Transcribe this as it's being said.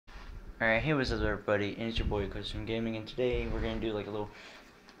Alright, hey, what's up everybody, and it's your boy Coziestroom Gaming, and today we're gonna do like a little,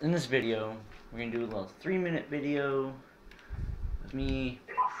 in this video, we're gonna do a little 3-minute video of me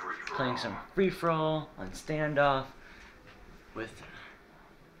playing some free-for-all on standoff with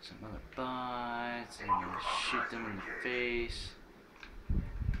some other bots, and I'm gonna shoot them in the face.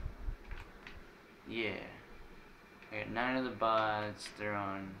 Yeah, I got 9 of the bots, they're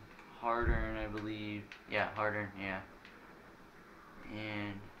on hard earn, I believe. Yeah, hard earn, yeah.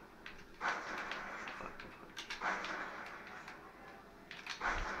 And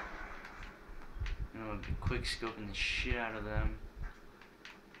I'm gonna be quick scoping the shit out of them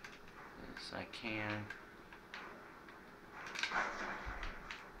as I can.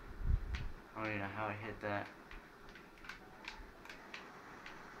 I don't even know how I hit that.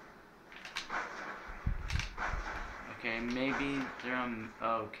 Okay, maybe they're on.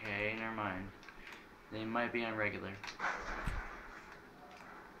 Okay, never mind. They might be on regular.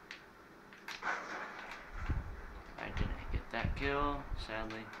 I didn't get that kill,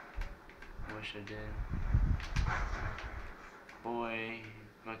 sadly. I wish I did. Boy,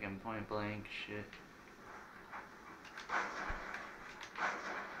 fucking point blank shit.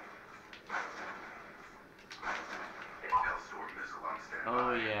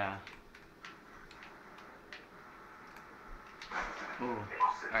 Oh yeah. Ooh.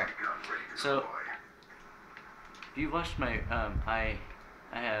 Alright. So if you watched my I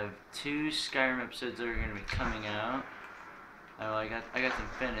have 2 Skyrim episodes that are gonna be coming out. Oh, I got them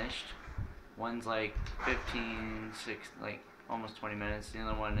finished. One's like 6, like almost 20 minutes. The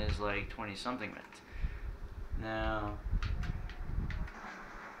other one is like 20 something minutes. Now,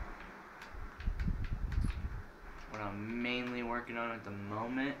 what I'm mainly working on at the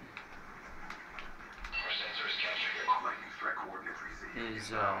moment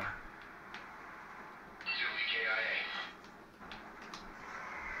is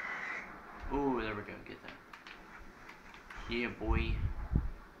ooh, there we go, get that. Yeah, boy.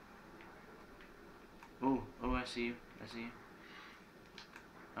 Ooh, oh, I see you. I see you.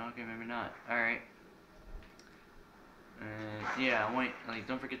 Okay, maybe not. Alright. Yeah, I want, like,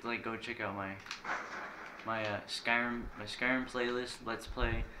 don't forget to, like, go check out my Skyrim playlist, Let's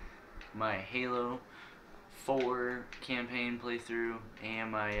Play, my Halo 4 campaign playthrough,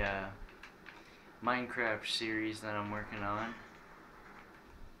 and my, Minecraft series that I'm working on.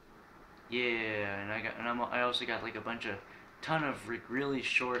 Yeah, and I also got, like, a ton of really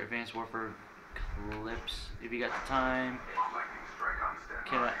short Advanced Warfare clips. If you got the time,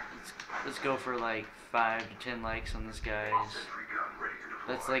 let's go for like 5 to 10 likes on this, guys.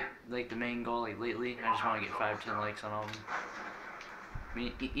 That's like the main goal. Like lately, I just want to get 5 to 10 likes on all of them. I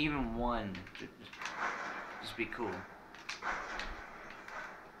mean, even one, just be cool.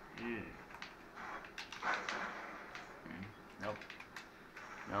 Yeah. Nope.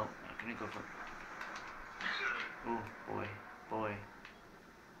 Nope. Not gonna go for. Oh boy.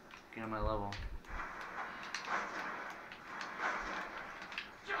 Get on my level.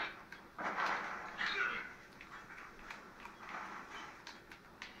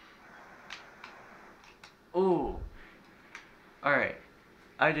 Ooh. Alright.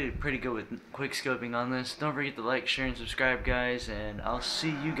 I did pretty good with quick scoping on this. Don't forget to like, share, and subscribe, guys. And I'll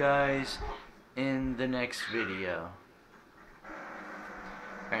see you guys in the next video.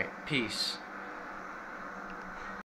 Alright, peace.